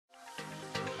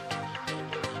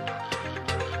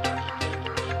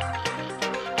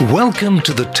Welcome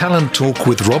to the Talent Talk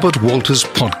with Robert Walters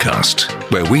podcast,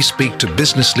 where we speak to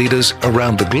business leaders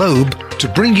around the globe to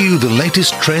bring you the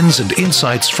latest trends and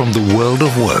insights from the world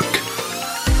of work.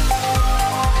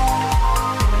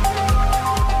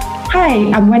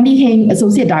 Hi, I'm Wendy Heng,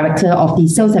 Associate Director of the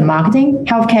Sales and Marketing,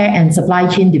 Healthcare and Supply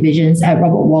Chain Divisions at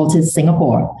Robert Walters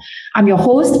Singapore. I'm your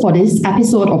host for this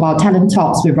episode of our Talent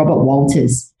Talks with Robert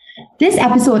Walters. This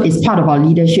episode is part of our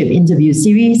leadership interview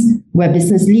series, where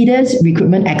business leaders,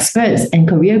 recruitment experts, and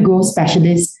career growth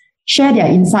specialists share their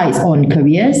insights on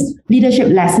careers, leadership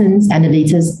lessons, and the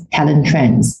latest talent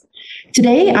trends.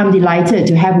 Today, I'm delighted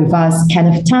to have with us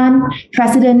Kenneth Tan,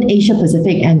 President Asia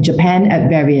Pacific and Japan at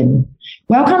Varian.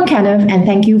 Welcome, Kenneth, and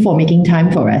thank you for making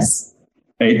time for us.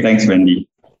 Hey, thanks, Wendy.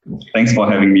 Thanks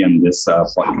for having me on this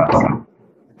podcast.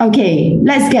 Okay,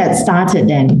 let's get started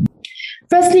then.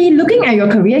 Firstly, looking at your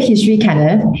career history,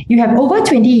 Kenneth, you have over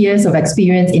 20 years of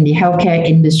experience in the healthcare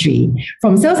industry,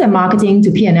 from sales and marketing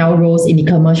to P&L roles in the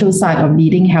commercial side of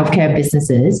leading healthcare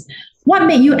businesses. What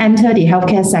made you enter the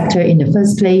healthcare sector in the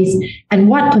first place, and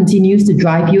what continues to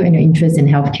drive you and your interest in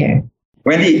healthcare?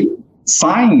 Wendy,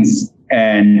 science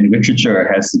and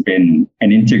literature has been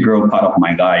an integral part of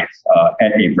my life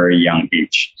at a very young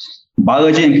age.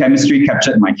 Biology and chemistry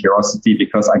captured my curiosity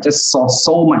because I just saw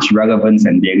so much relevance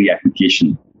and daily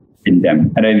application in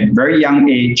them. At a very young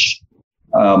age,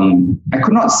 I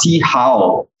could not see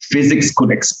how physics could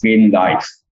explain life.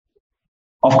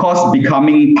 Of course,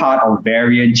 becoming part of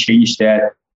Varian changed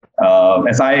that.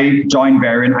 As I joined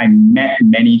Varian, I met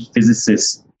many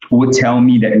physicists who would tell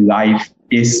me that life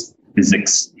is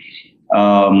physics.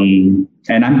 And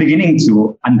I'm beginning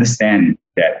to understand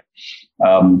that.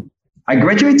 I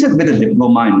graduated with a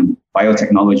diploma in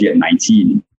biotechnology at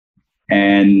 19.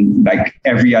 And like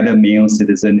every other male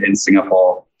citizen in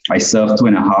Singapore, I served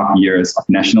 2.5 years of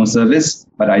national service,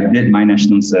 but I did my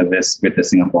national service with the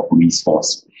Singapore Police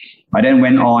Force. I then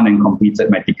went on and completed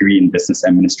my degree in business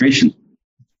administration.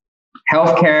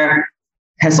 Healthcare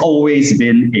has always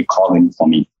been a calling for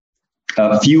me.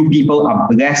 Few people are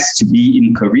blessed to be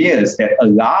in careers that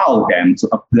allow them to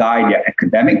apply their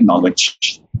academic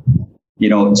knowledge,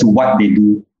 to what they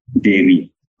do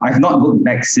daily. I've not looked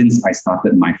back since I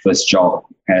started my first job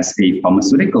as a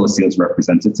pharmaceutical sales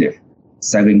representative,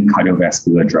 selling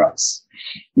cardiovascular drugs.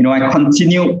 I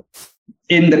continued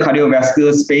in the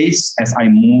cardiovascular space as I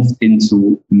moved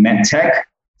into medtech,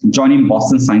 joining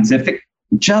Boston Scientific,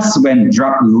 just when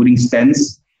drug-eluting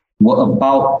stents were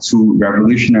about to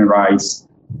revolutionize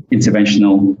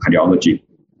interventional cardiology.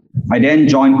 I then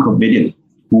joined Covidien,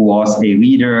 who was a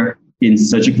leader in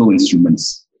surgical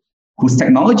instruments, whose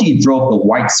technology drove the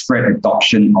widespread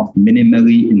adoption of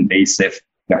minimally invasive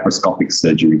laparoscopic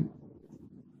surgery.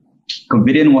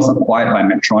 Covidien was acquired by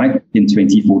Medtronic in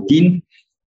 2014,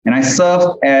 and I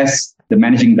served as the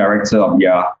managing director of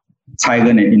their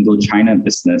Thailand and Indochina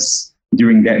business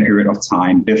during that period of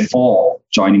time before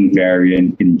joining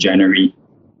Varian in January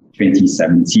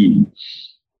 2017.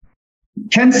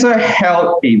 Cancer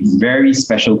held a very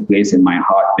special place in my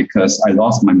heart because I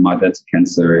lost my mother to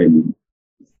cancer in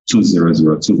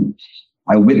 2002.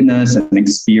 I witnessed and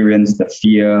experienced the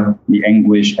fear, the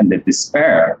anguish, and the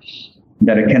despair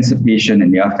that a cancer patient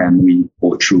and their family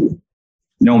go through.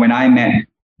 When I met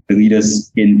the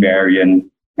leaders in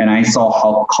Varian and I saw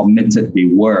how committed they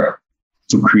were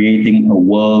to creating a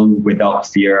world without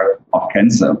fear of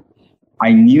cancer,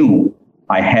 I knew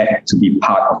I had to be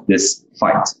part of this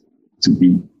fight to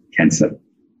beat cancer.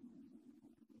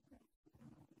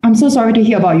 I'm so sorry to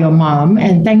hear about your mom,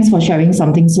 and thanks for sharing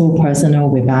something so personal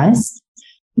with us.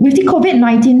 With the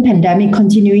COVID-19 pandemic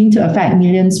continuing to affect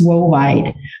millions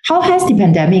worldwide, how has the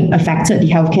pandemic affected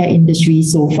the healthcare industry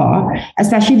so far,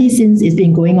 especially since it's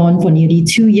been going on for nearly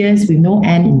 2 years with no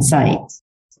end in sight?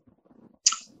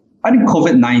 I think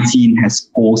COVID-19 has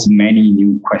posed many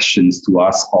new questions to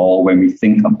us all when we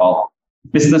think about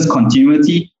business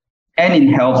continuity and in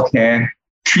healthcare,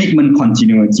 treatment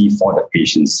continuity for the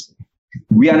patients.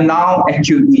 We are now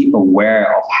acutely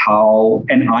aware of how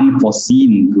an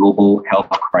unforeseen global health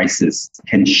crisis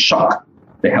can shock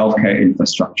the healthcare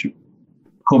infrastructure.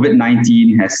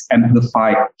 COVID-19 has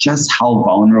amplified just how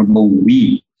vulnerable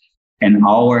we and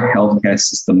our healthcare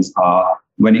systems are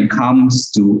when it comes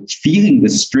to feeling the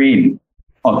strain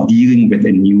of dealing with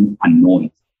a new unknown.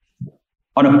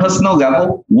 On a personal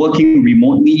level, working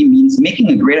remotely means making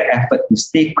a greater effort to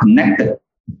stay connected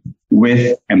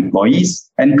with employees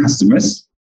and customers.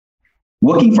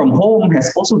 Working from home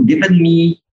has also given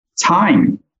me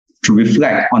time to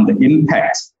reflect on the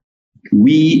impact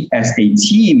we as a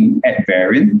team at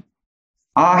Varian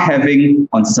are having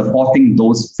on supporting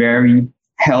those very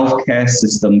healthcare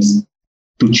systems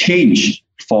to change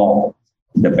for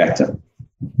the better.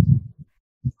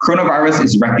 Coronavirus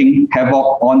is wreaking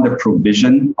havoc on the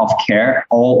provision of care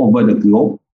all over the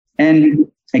globe and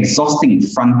exhausting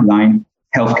frontline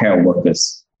healthcare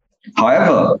workers.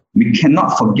 However, we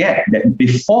cannot forget that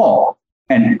before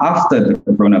and after the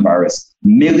coronavirus,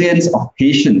 millions of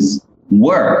patients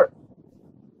were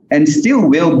and still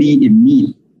will be in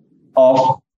need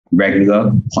of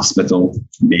regular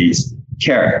hospital-based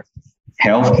care.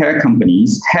 Healthcare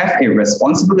companies have a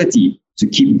responsibility to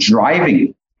keep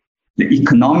driving the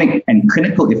economic and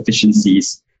clinical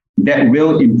efficiencies that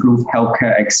will improve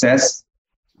healthcare access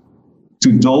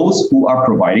to those who are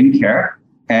providing care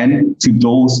and to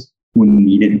those who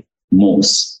need it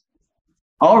most.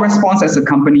 Our response as a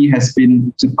company has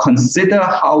been to consider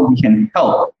how we can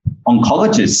help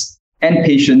oncologists and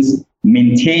patients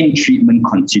maintain treatment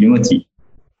continuity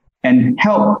and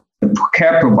help the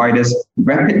care providers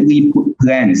rapidly put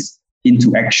plans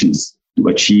into actions to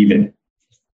achieve it.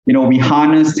 We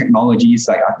harness technologies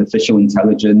like artificial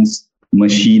intelligence,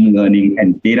 machine learning,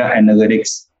 and data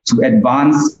analytics to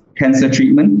advance cancer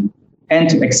treatment and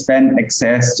to expand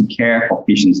access to care for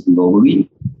patients globally.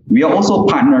 We are also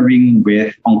partnering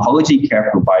with oncology care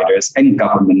providers and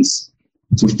governments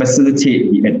to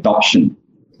facilitate the adoption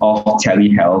of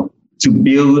telehealth to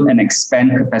build and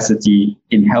expand capacity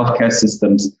in healthcare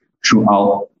systems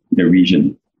throughout the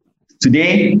region.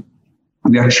 Today,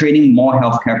 we are training more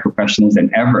healthcare professionals than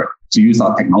ever to use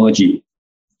our technology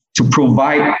to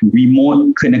provide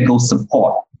remote clinical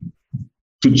support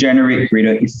to generate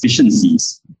greater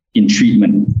efficiencies in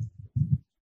treatment.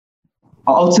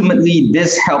 Ultimately,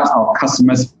 this helps our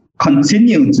customers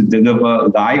continue to deliver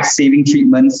life-saving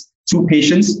treatments to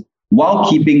patients while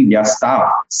keeping their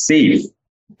staff safe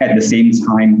at the same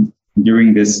time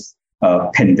during this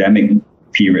pandemic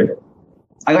period.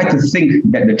 I like to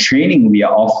think that the training we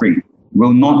are offering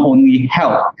will not only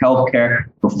help healthcare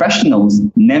professionals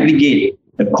navigate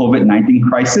the COVID-19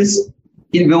 crisis,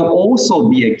 it will also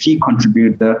be a key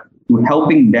contributor to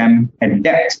helping them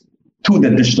adapt to the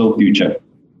digital future.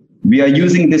 We are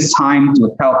using this time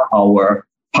to help our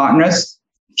partners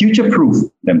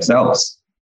future-proof themselves.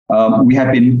 What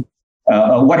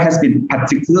has been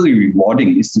particularly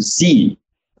rewarding is to see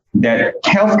that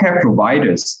healthcare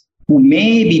providers who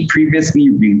may be previously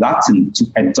reluctant to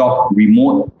adopt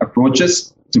remote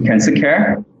approaches to cancer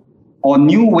care or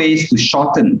new ways to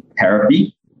shorten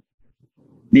therapy,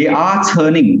 they are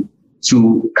turning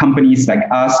to companies like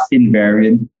us,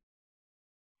 Invariant,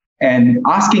 and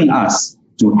asking us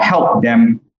to help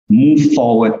them move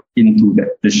forward into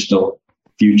the digital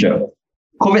future.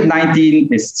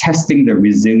 COVID-19 is testing the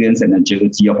resilience and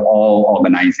agility of all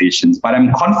organizations, but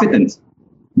I'm confident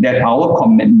that our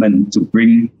commitment to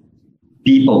bring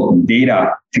people,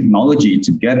 data, technology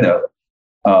together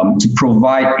to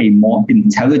provide a more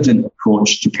intelligent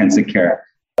approach to cancer care,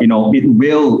 it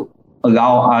will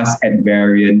allow us at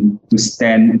Varian to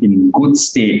stand in good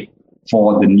state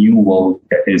for the new world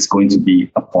that is going to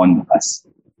be upon us.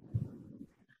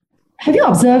 Have you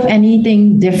observed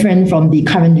anything different from the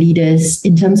current leaders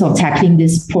in terms of tackling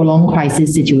this prolonged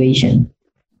crisis situation?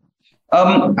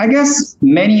 I guess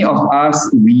many of us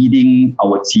leading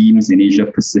our teams in Asia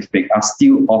Pacific are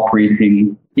still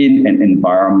operating in an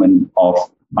environment of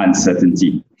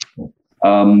uncertainty.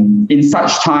 In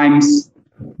such times,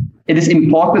 it is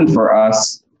important for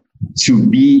us to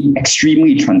be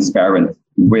extremely transparent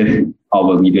with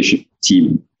our leadership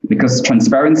team, because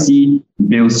transparency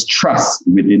builds trust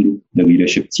within the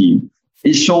leadership team.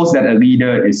 It shows that a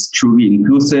leader is truly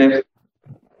inclusive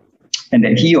and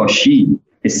that he or she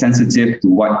is sensitive to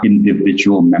what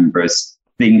individual members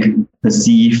think,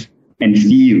 perceive, and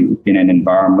feel in an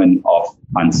environment of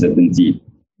uncertainty.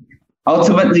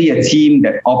 Ultimately, a team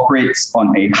that operates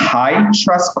on a high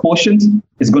trust quotient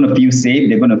is going to feel safe.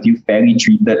 They're going to feel fairly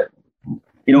treated.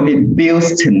 It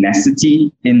builds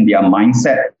tenacity in their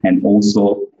mindset and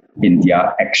also in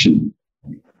their action.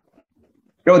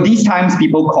 These times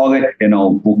people call it,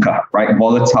 VUCA, right?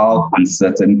 Volatile,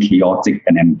 uncertain, chaotic,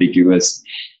 and ambiguous.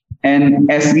 And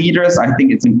as leaders, I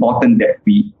think it's important that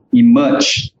we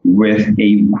emerge with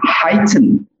a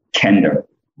heightened candor.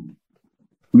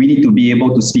 We need to be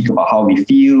able to speak about how we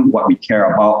feel, what we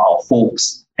care about, our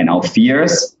hopes and our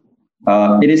fears.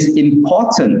 It is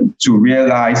important to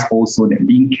realize also that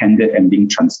being candid and being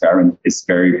transparent is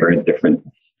very, very different.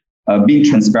 Being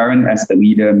transparent as the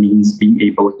leader means being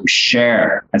able to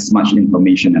share as much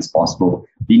information as possible,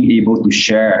 being able to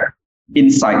share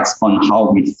insights on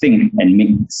how we think and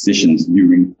make decisions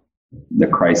during the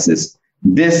crisis.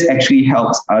 This actually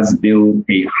helps us build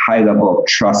a high level of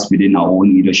trust within our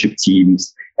own leadership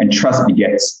teams, and trust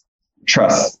begets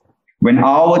trust. When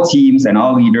our teams and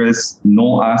our leaders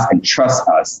know us and trust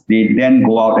us, they then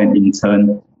go out and in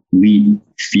turn lead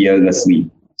fearlessly.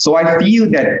 So I feel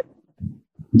that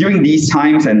during these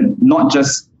times, and not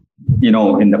just in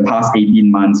the past 18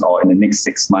 months or in the next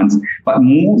 6 months, but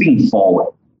moving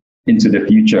forward into the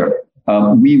future,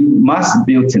 we must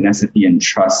build tenacity and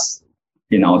trust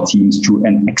in our teams through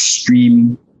an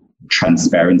extreme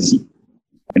transparency.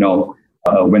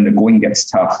 When the going gets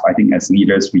tough, I think as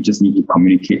leaders, we just need to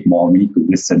communicate more. We need to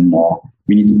listen more.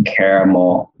 We need to care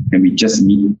more. And we just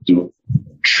need to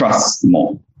trust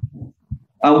more.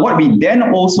 What we then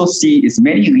also see is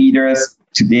many leaders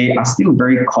today are still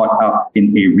very caught up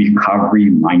in a recovery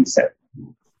mindset.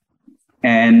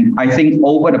 And I think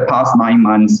over the past 9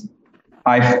 months,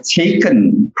 I've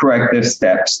taken proactive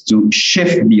steps to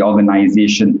shift the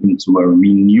organization into a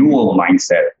renewal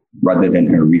mindset rather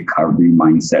than a recovery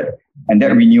mindset. And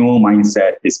that renewal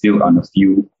mindset is built on a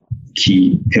few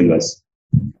key pillars.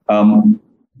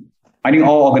 I think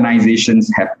all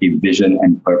organizations have a vision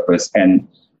and purpose, and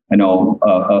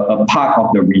a part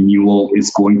of the renewal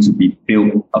is going to be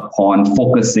built upon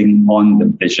focusing on the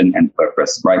vision and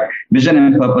purpose, right? Vision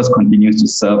and purpose continues to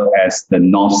serve as the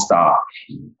North Star.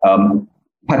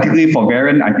 Particularly for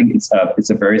Varian, I think it's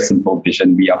a very simple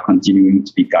vision. We are continuing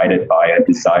to be guided by a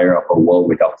desire of a world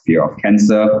without fear of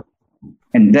cancer.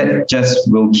 And that just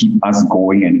will keep us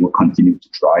going and will continue to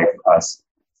drive us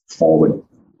forward.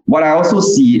 What I also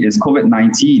see is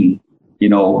COVID-19,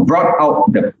 brought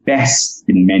out the best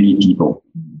in many people,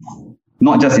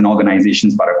 not just in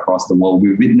organizations, but across the world.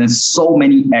 We witnessed so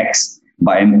many acts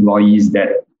by employees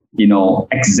that,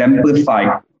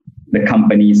 exemplify the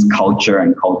company's culture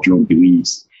and cultural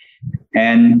beliefs.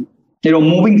 And,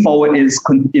 moving forward,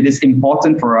 it is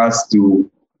important for us to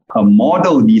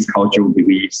model these cultural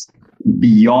beliefs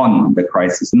beyond the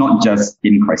crisis, not just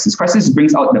in crisis. Crisis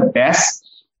brings out the best,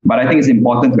 but I think it's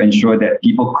important to ensure that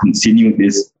people continue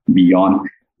this beyond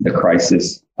the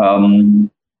crisis.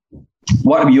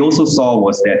 What we also saw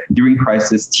was that during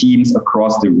crisis, teams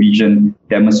across the region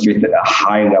demonstrated a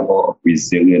high level of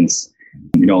resilience.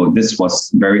 This was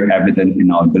very evident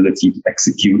in our ability to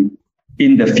execute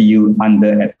in the field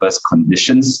under adverse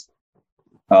conditions.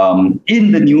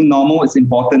 In the new normal, it's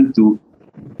important to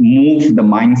move the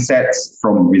mindsets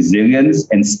from resilience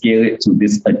and scale it to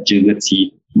this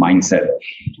agility mindset.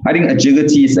 I think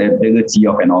agility is the ability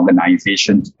of an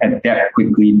organization to adapt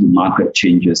quickly to market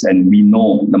changes. And we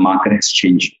know the market has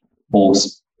changed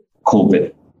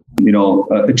post-COVID.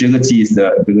 Agility is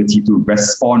the ability to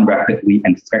respond rapidly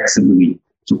and flexibly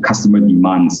to customer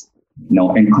demands,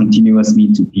 and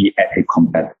continuously to be at a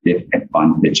competitive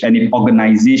advantage. And if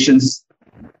organizations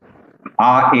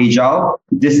are agile,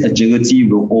 this agility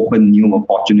will open new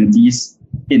opportunities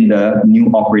in the new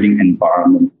operating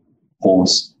environment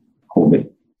post-COVID.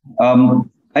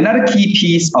 Another key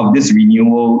piece of this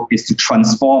renewal is to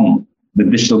transform the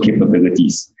digital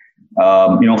capabilities.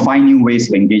 Find new ways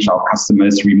to engage our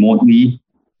customers remotely,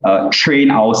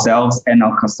 train ourselves and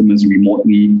our customers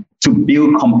remotely to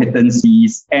build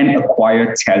competencies and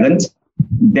acquire talent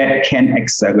that can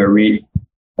accelerate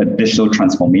a digital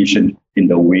transformation in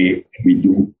the way we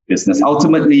do business.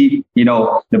 Ultimately,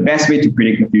 the best way to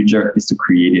predict the future is to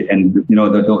create it. And,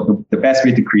 the best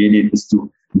way to create it is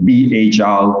to be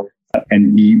agile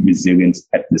and be resilient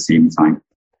at the same time.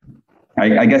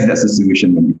 I guess that's the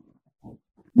solution, Wendy.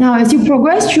 Now, as you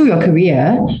progress through your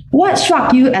career, what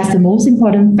struck you as the most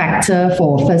important factor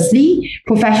for, firstly,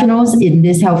 professionals in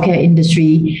this healthcare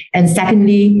industry, and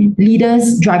secondly,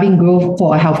 leaders driving growth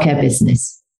for a healthcare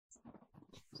business?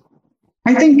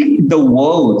 I think the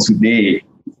world today,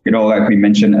 like we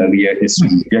mentioned earlier, is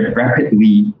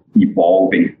rapidly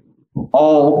evolving.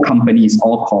 All companies,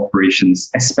 all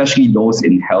corporations, especially those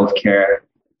in healthcare,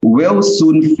 will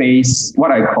soon face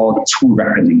what I call two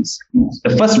reckonings.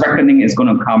 The first reckoning is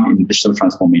going to come in digital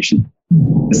transformation.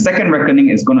 The second reckoning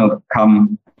is going to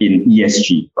come in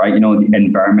ESG, right? The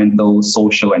environmental,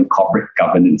 social, and corporate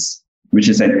governance, which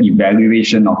is an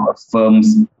evaluation of a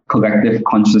firm's collective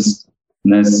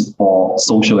consciousness for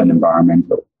social and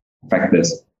environmental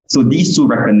factors. So these two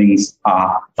reckonings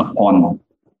are upon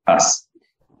us.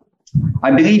 I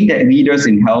believe that leaders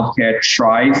in healthcare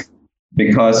thrive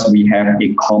because we have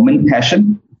a common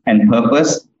passion and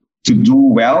purpose to do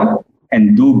well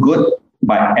and do good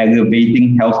by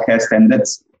elevating healthcare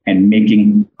standards and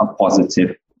making a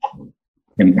positive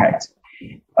impact.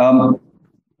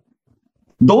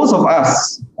 Those of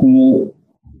us who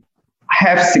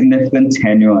have significant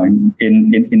tenure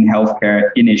in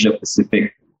healthcare in Asia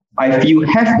Pacific, I feel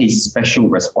have a special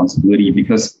responsibility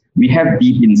because we have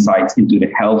deep insights into the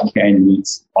healthcare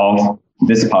needs of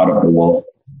this part of the world.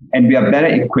 and we are better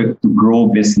equipped to grow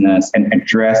business and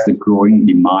address the growing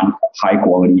demand for high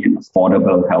quality and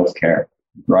affordable healthcare,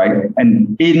 right?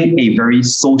 And in a very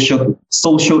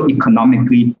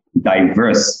socio-economically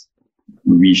diverse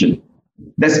region.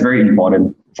 That's very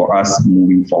important for us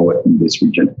moving forward in this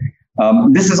region.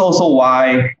 This is also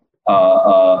why,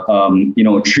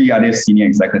 3 other senior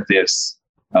executives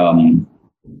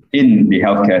in the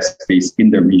healthcare space in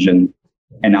the region,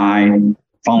 and I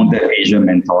founded Asia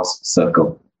Mentors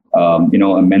Circle, a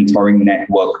mentoring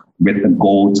network with a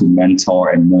goal to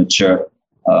mentor and nurture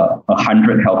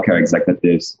 100 healthcare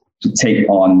executives to take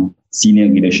on senior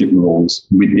leadership roles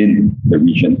within the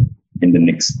region in the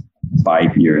next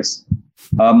 5 years.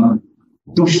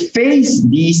 To face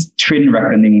these twin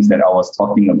reckonings that I was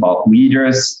talking about,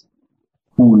 leaders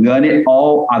who learn it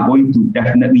all are going to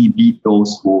definitely beat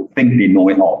those who think they know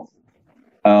it all.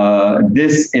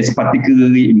 This is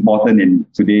particularly important in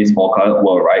today's volatile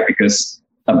world, right? Because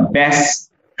a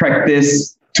best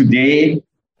practice today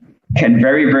can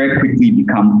very, very quickly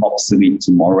become obsolete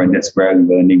tomorrow. And that's where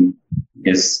learning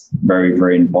is very,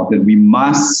 very important. We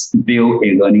must build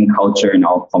a learning culture in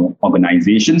our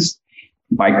organizations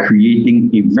by creating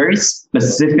a very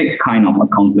specific kind of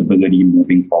accountability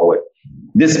moving forward.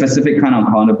 This specific kind of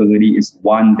accountability is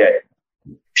one that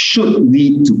should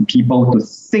lead to people to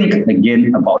think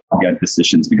again about their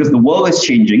decisions, because the world is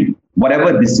changing.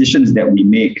 Whatever decisions that we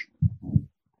make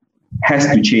has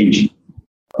to change.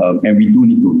 And we do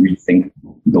need to rethink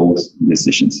those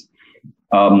decisions.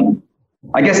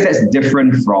 I guess that's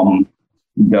different from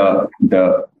the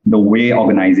way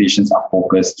organizations are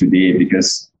focused today,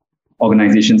 because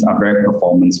organizations are very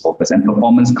performance focused, and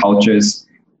performance cultures,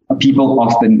 people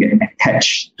often get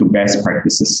attached to best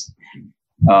practices.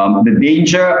 The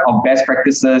danger of best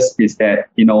practices is that,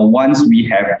 once we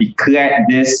have declared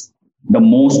this the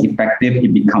most effective,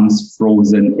 it becomes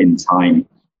frozen in time.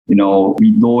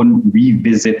 We don't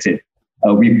revisit it.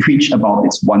 We preach about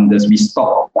its wonders. We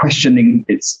stop questioning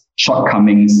its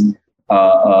shortcomings,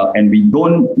 and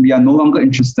we are no longer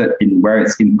interested in where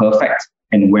it's imperfect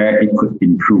and where it could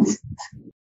improve.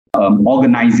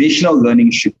 Organizational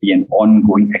learning should be an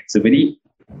ongoing activity.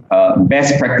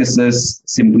 Best practices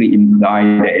simply imply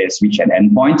that it's reached an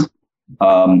endpoint.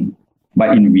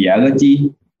 But in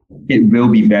reality, it will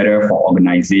be better for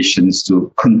organizations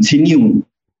to continually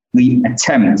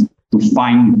attempt to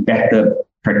find better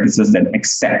practices and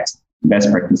accept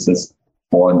best practices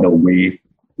for the way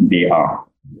they are.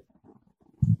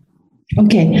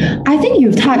 Okay, I think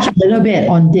you've touched a little bit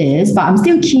on this, but I'm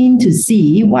still keen to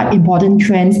see what important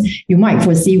trends you might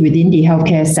foresee within the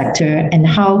healthcare sector and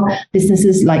how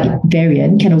businesses like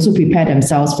Varian can also prepare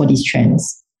themselves for these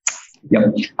trends.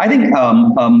 Yep. I think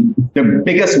the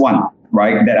biggest one,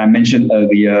 right, that I mentioned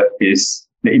earlier is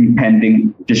the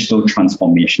impending digital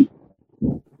transformation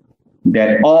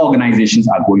that all organizations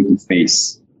are going to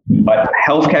face. But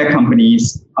healthcare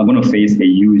companies are going to face a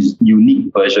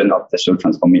unique version of digital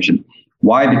transformation.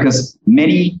 Why? Because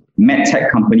many medtech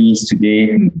companies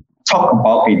today talk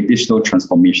about a digital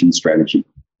transformation strategy.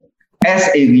 As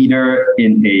a leader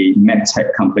in a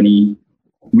medtech company,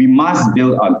 we must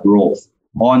build our growth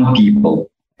on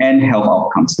people and health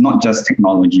outcomes, not just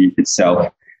technology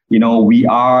itself. We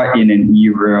are in an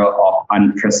era of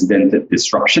unprecedented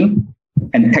disruption,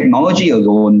 and technology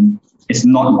alone is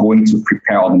not going to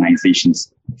prepare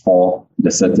organizations for the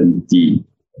certainty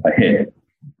ahead.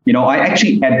 I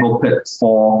actually advocate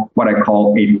for what I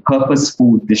call a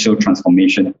purposeful digital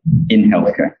transformation in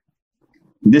healthcare.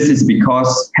 This is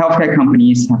because healthcare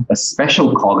companies have a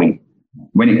special calling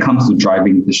when it comes to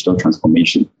driving digital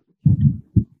transformation.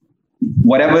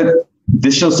 Whatever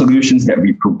digital solutions that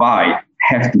we provide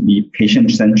have to be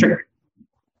patient-centric,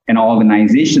 and our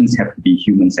organizations have to be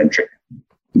human-centric.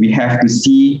 We have to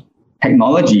see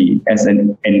technology as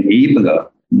an enabler,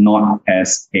 not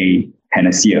as a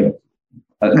panacea.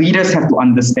 Leaders have to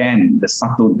understand the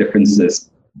subtle differences,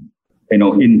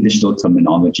 in digital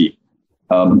terminology.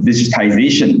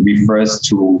 Digitization refers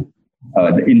to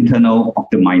the internal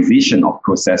optimization of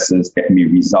processes that may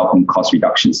result in cost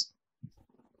reductions.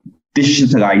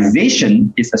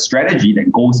 Digitalization is a strategy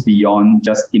that goes beyond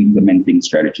just implementing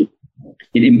strategy.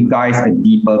 It implies a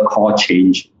deeper core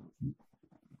change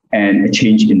and a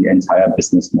change in the entire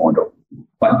business model.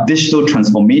 But digital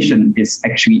transformation is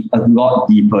actually a lot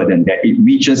deeper than that. It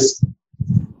reaches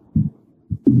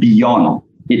beyond.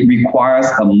 It requires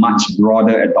a much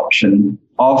broader adoption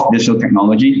of digital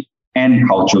technology and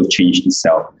cultural change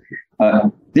itself.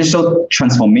 Digital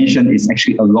transformation is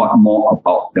actually a lot more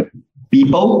about the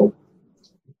people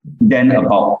than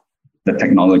about the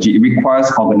technology. It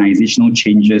requires organizational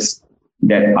changes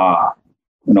that are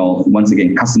once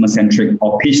again, customer-centric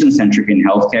or patient-centric in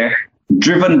healthcare,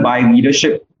 driven by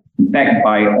leadership, backed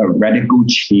by a radical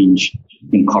change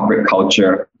in corporate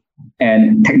culture,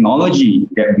 and technology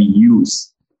that we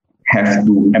use have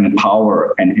to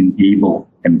empower and enable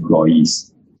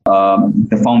employees.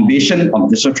 The foundation of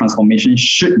digital transformation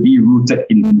should be rooted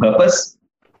in purpose.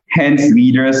 Hence,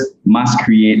 leaders must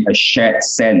create a shared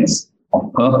sense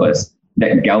of purpose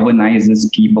that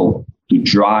galvanizes people to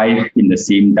drive in the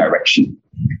same direction,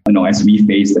 as we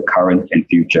face the current and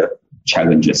future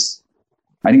challenges.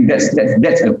 I think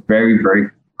that's a very, very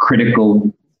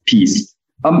critical piece.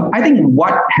 I think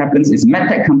what happens is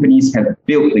medtech companies have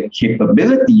built the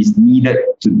capabilities needed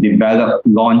to develop,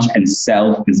 launch, and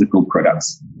sell physical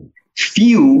products.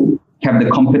 Few have the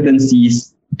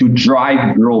competencies to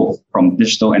drive growth from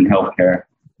digital and healthcare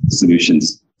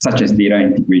solutions, such as data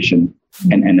integration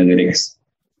and analytics.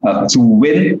 To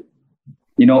win,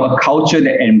 a culture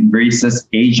that embraces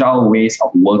agile ways of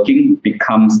working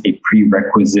becomes a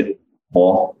prerequisite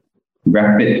for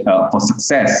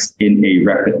success in a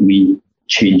rapidly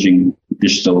changing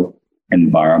digital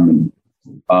environment.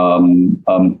 And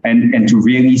to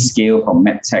really scale from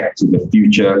medtech to the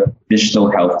future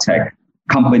digital health tech,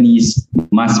 companies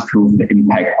must prove the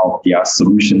impact of their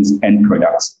solutions and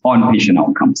products on patient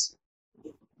outcomes.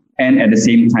 And at the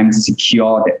same time,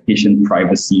 secure that patient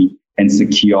privacy and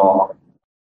secure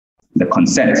the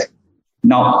consent.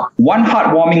 Now, one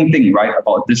heartwarming thing, right,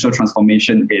 about digital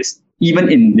transformation is even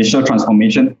in digital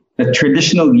transformation, the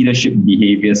traditional leadership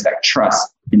behaviors like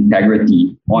trust,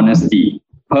 integrity, honesty,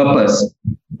 purpose,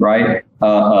 right,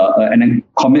 and then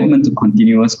commitment to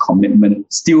continuous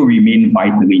commitment still remain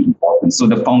vitally important. So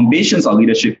the foundations of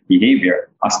leadership behavior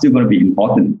are still going to be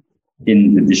important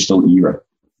in the digital era.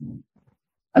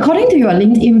 According to your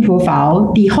LinkedIn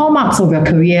profile, the hallmarks of your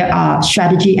career are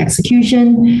strategy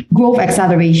execution, growth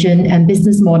acceleration, and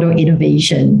business model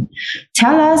innovation.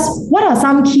 Tell us, what are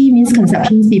some key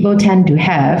misconceptions people tend to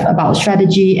have about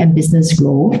strategy and business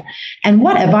growth? And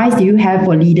what advice do you have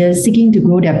for leaders seeking to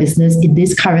grow their business in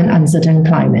this current uncertain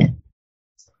climate?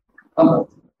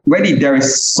 Really, there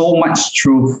is so much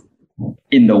truth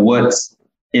in the words,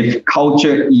 if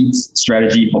culture eats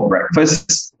strategy for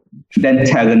breakfast, then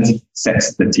talent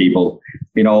sets the table.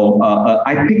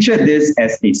 I picture this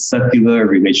as a circular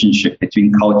relationship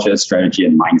between culture, strategy,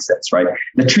 and mindsets, right?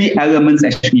 The three elements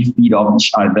actually feed off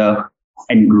each other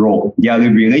and grow. Their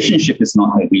relationship is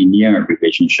not a linear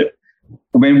relationship.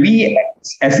 When we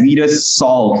as leaders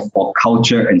solve for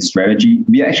culture and strategy,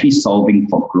 we are actually solving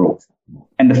for growth.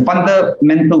 And the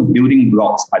fundamental building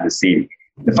blocks are the same.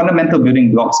 The fundamental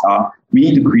building blocks are, we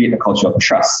need to create a culture of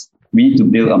trust. We need to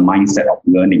build a mindset of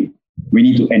learning. We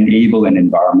need to enable an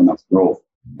environment of growth.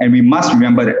 And we must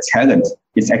remember that talent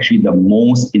is actually the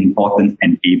most important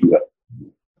enabler.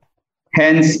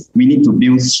 Hence, we need to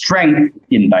build strength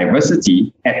in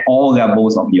diversity at all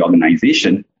levels of the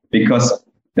organization, because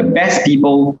the best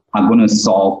people are going to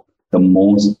solve the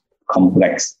most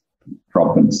complex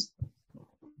problems.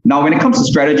 Now, when it comes to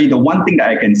strategy, the one thing that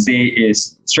I can say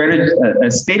is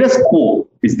status quo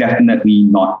is definitely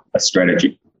not a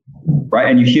strategy. Right?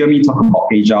 And you hear me talk about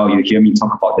agile, you hear me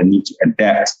talk about the need to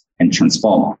adapt and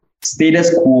transform.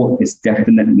 Status quo is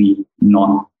definitely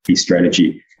not a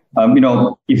strategy.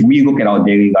 If we look at our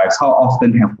daily lives, how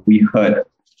often have we heard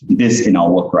this in our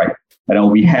work, right?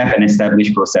 We have an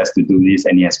established process to do this,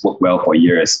 and it has worked well for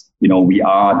years. We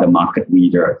are the market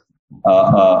leader.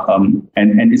 And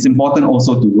it's important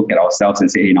also to look at ourselves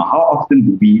and say, how often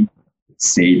do we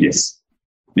say this?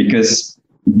 Because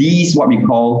these, what we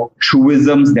call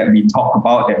truisms that we talk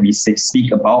about, that we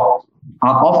speak about,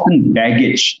 are often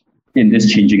baggage in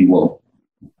this changing world.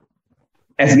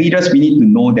 As leaders, we need to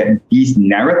know that these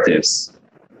narratives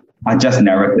are just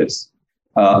narratives.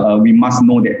 We must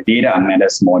know that data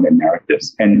matters more than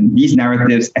narratives. And these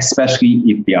narratives, especially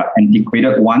if they are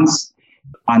antiquated ones,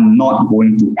 are not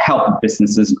going to help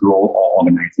businesses grow or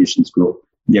organizations grow.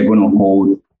 They're going to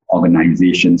hold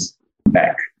organizations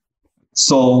back.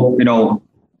 So,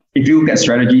 if you look at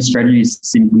strategy is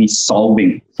simply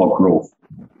solving for growth.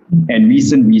 And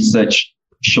recent research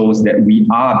shows that we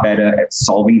are better at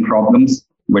solving problems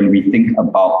when we think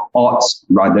about odds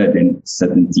rather than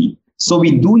certainty. So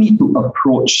we do need to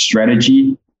approach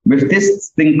strategy with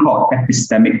this thing called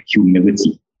epistemic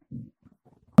humility,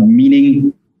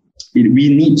 meaning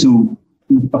we need to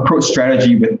approach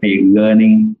strategy with a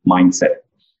learning mindset.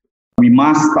 We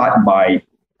must start by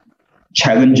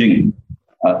challenging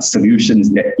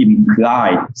solutions that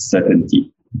imply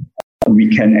certainty.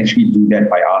 We can actually do that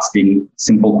by asking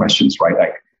simple questions, right?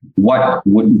 Like, what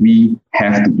would we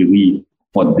have to believe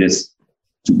for this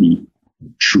to be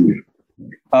true?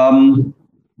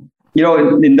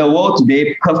 in the world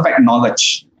today, perfect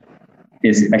knowledge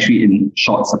is actually in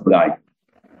short supply.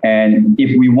 And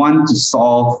if we want to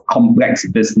solve complex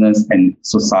business and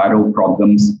societal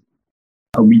problems,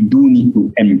 we do need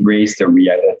to embrace the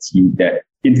reality that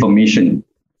information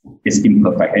is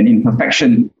imperfect, and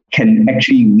imperfection can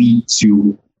actually lead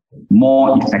to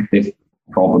more effective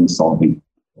problem solving.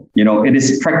 It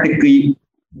is practically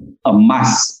a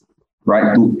must,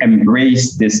 right, to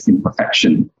embrace this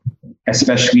imperfection,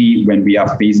 especially when we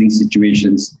are facing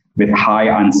situations with high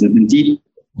uncertainty,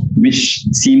 which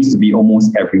seems to be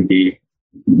almost every day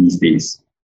these days.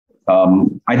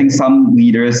 I think some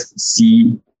leaders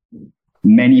see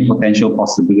many potential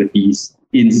possibilities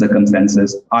in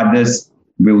circumstances. Others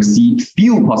will see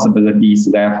few possibilities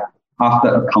left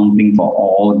after accounting for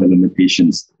all the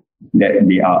limitations that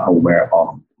they are aware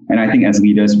of. And I think as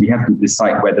leaders, we have to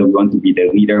decide whether we want to be the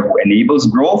leader who enables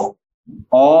growth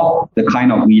or the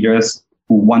kind of leaders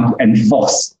who want to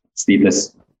enforce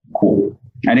status quo.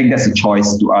 I think that's a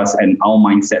choice to us, and our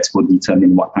mindsets will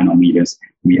determine what kind of leaders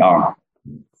we are.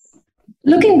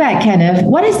 Looking back, Kenneth,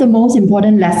 what is the most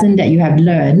important lesson that you have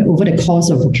learned over the course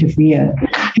of your career?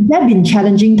 Have there been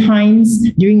challenging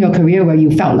times during your career where you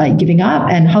felt like giving up,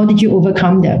 and how did you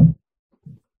overcome them?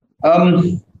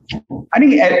 I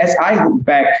think as I look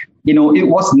back, it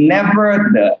was never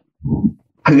the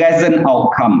pleasant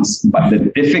outcomes, but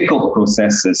the difficult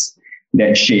processes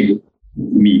that shaped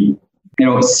me.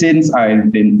 Since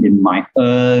I've been in my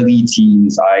early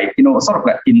teens, I, sort of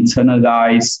like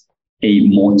internalize a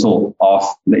motto of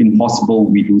the impossible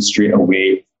we do straight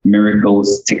away,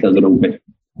 miracles take a little bit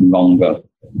longer.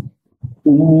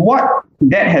 What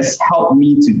that has helped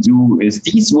me to do is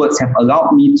these words have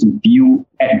allowed me to view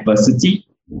adversity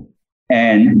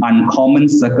and uncommon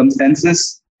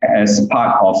circumstances as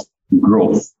part of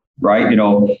growth, right?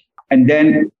 And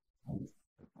then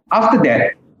after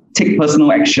that, take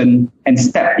personal action and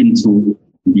step into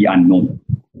the unknown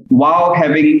while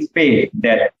having faith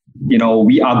that,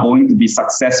 we are going to be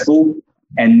successful,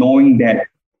 and knowing that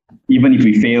even if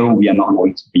we fail, we are not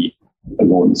going to be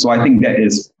alone. So I think that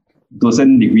is, to a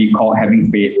certain degree, called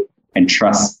having faith and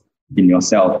trust in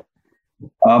yourself.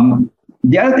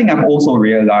 The other thing I've also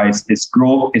realized is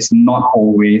growth is not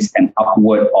always an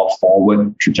upward or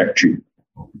forward trajectory.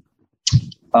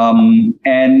 And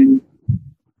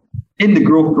in the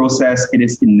growth process, it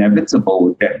is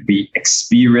inevitable that we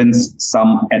experience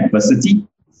some adversity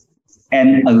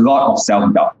and a lot of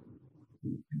self-doubt.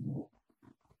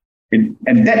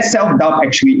 And that self-doubt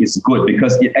actually is good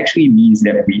because it actually means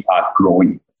that we are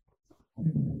growing.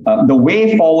 The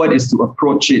way forward is to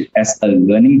approach it as a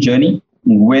learning journey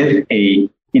with a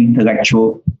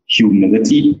intellectual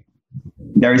humility.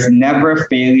 There is never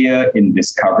failure in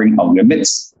discovering our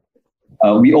limits.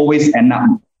 We always end up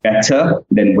better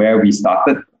than where we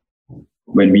started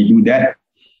when we do that.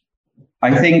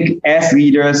 I think as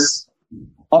leaders,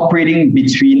 operating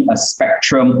between a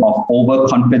spectrum of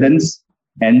overconfidence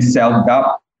and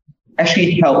self-doubt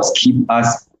actually helps keep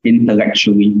us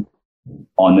intellectually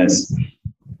honest.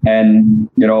 And,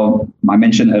 I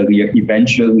mentioned earlier,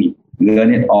 eventually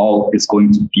learn it all is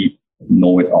going to be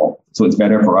know it all. So it's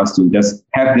better for us to just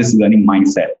have this learning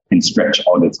mindset and stretch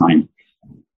all the time.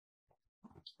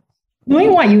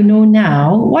 Knowing what you know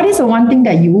now, what is the one thing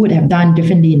that you would have done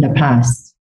differently in the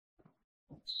past?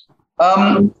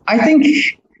 I think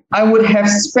I would have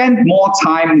spent more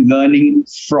time learning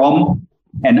from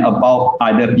and about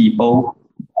other people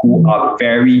who are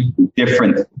very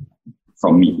different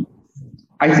from me.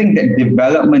 I think that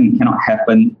development cannot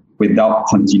happen without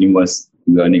continuous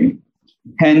learning.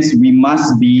 Hence, we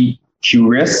must be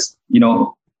curious,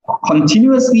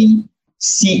 continuously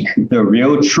seek the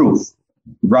real truth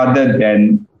rather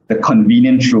than the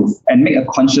convenient truth, and make a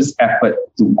conscious effort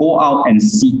to go out and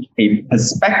seek a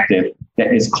perspective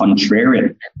that is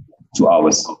contrarian to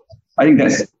ours. I think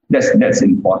that's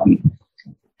important.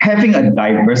 Having a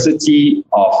diversity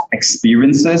of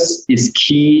experiences is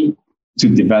key to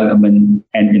development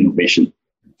and innovation.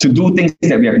 To do things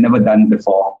that we have never done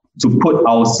before, to put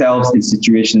ourselves in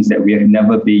situations that we have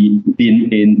never been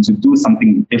in, to do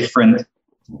something different,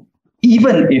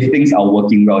 even if things are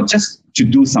working well, just to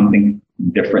do something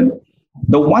different.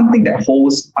 The one thing that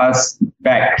holds us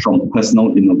back from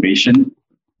personal innovation,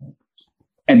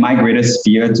 and my greatest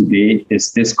fear today,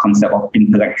 is this concept of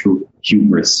intellectual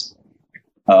hubris.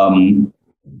 And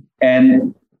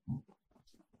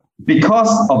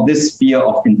because of this fear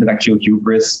of intellectual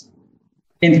hubris,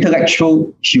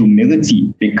 intellectual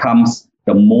humility becomes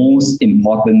the most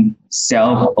important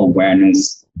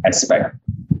self-awareness aspect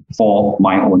for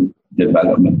my own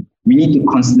development. We need to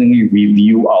constantly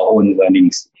review our own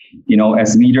learnings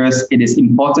As leaders, it is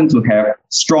important to have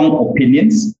strong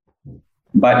opinions,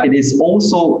 but it is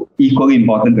also equally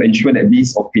important to ensure that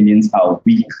these opinions are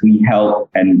weakly held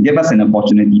and give us an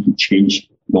opportunity to change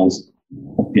those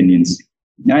opinions.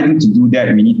 And I think to do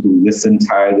that, we need to listen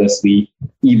tirelessly,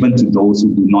 even to those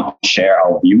who do not share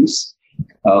our views.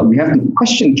 We have to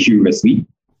question curiously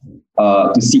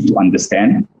to seek to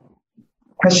understand.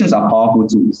 Questions are powerful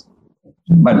tools,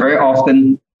 but very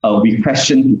often we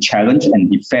question to challenge and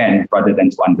defend rather than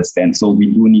to understand. So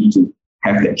we do need to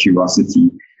have that curiosity.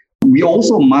 We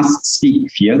also must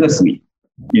speak fearlessly,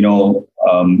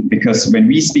 because when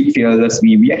we speak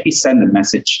fearlessly, we actually send a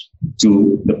message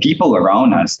to the people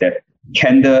around us that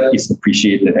candor is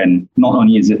appreciated, and not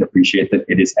only is it appreciated,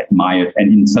 it is admired.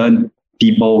 And in turn,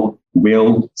 people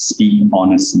will speak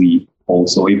honestly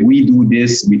also. If we do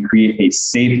this, we create a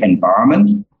safe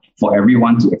environment for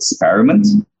everyone to experiment,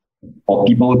 for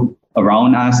people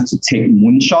around us to take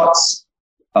moonshots.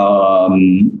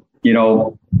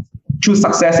 Through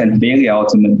success and failure,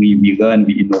 ultimately, we learn,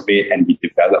 we innovate, and we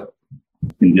develop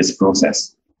in this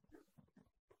process.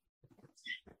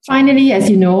 Finally, as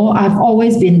you know, I've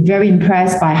always been very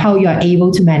impressed by how you're able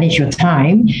to manage your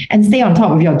time and stay on top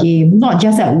of your game, not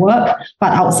just at work,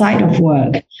 but outside of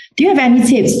work. Do you have any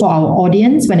tips for our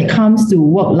audience when it comes to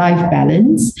work-life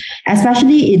balance,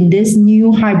 especially in this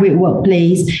new hybrid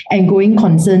workplace and growing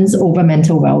concerns over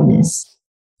mental wellness?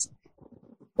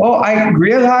 Well, I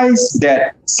realize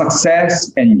that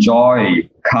success and joy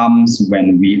comes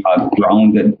when we are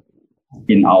grounded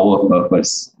in our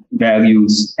purpose,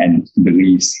 values, and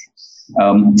beliefs.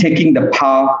 Taking the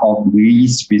path of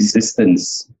least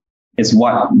resistance is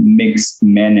what makes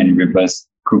men and rivers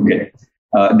crooked.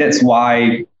 That's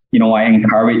why, I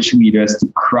encourage leaders to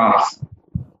craft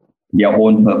their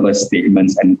own purpose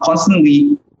statements and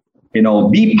constantly,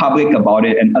 be public about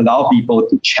it and allow people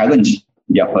to challenge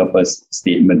their purpose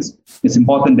statements. It's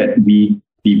important that we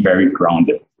be very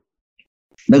grounded.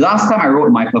 The last time I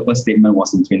wrote my purpose statement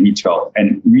was in 2012,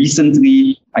 and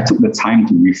recently I took the time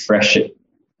to refresh it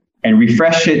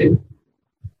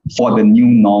for the new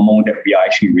normal that we are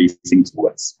actually racing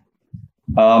towards.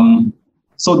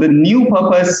 So the new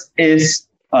purpose is,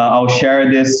 I'll share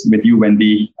this with you,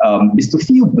 Wendy, is to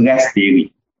feel blessed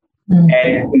daily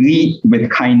and lead with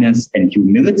kindness and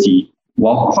humility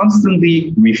while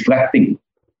constantly reflecting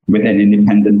with an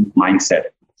independent mindset,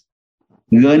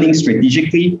 learning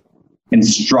strategically and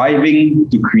striving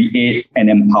to create an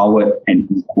empowered and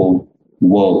equal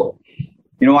world.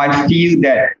 I feel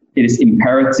that it is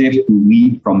imperative to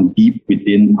lead from deep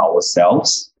within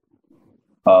ourselves.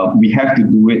 We have to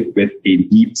do it with a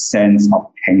deep sense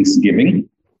of thanksgiving.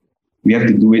 We have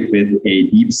to do it with a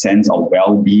deep sense of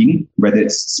well-being, whether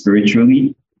it's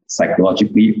spiritually,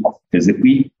 psychologically, or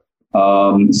physically.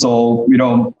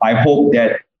 I hope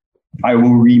that I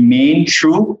will remain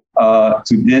true to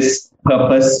this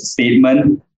purpose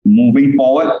statement moving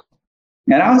forward.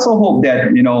 And I also hope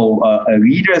that,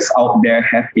 leaders out there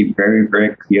have a very,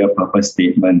 very clear purpose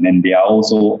statement, and they are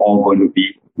also all going to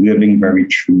be living very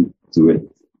true to it.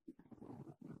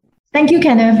 Thank you,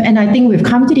 Kenneth. And I think we've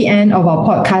come to the end of our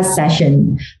podcast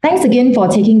session. Thanks again for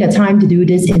taking the time to do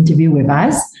this interview with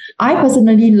us. I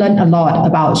personally learned a lot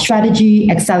about strategy,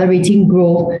 accelerating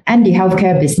growth, and the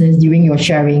healthcare business during your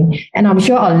sharing. And I'm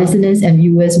sure our listeners and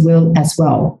viewers will as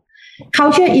well.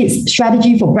 Culture eats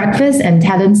strategy for breakfast and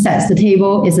talent sets the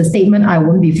table is a statement I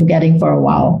won't be forgetting for a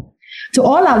while. To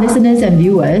all our listeners and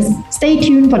viewers, stay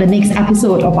tuned for the next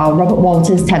episode of our Robert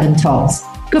Walters Talent Talks.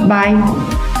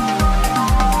 Goodbye.